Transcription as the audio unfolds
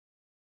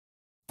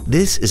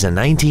This is a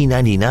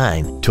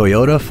 1999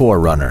 Toyota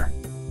 4Runner.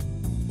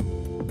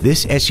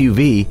 This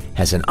SUV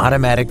has an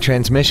automatic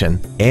transmission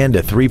and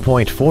a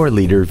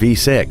 3.4-liter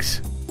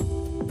V6.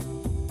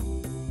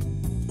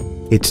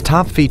 Its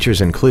top features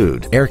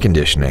include air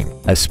conditioning,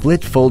 a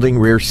split folding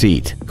rear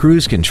seat,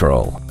 cruise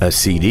control, a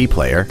CD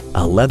player,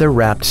 a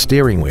leather-wrapped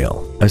steering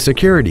wheel, a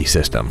security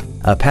system,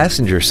 a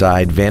passenger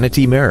side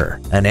vanity mirror,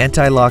 an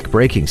anti-lock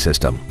braking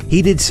system,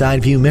 heated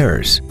side view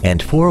mirrors,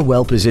 and 4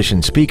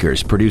 well-positioned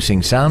speakers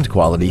producing sound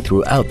quality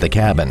throughout the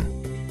cabin.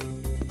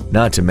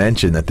 Not to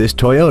mention that this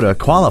Toyota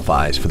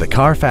qualifies for the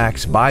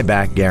Carfax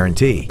buyback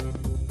guarantee.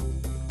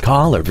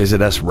 Call or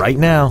visit us right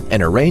now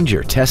and arrange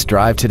your test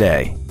drive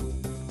today.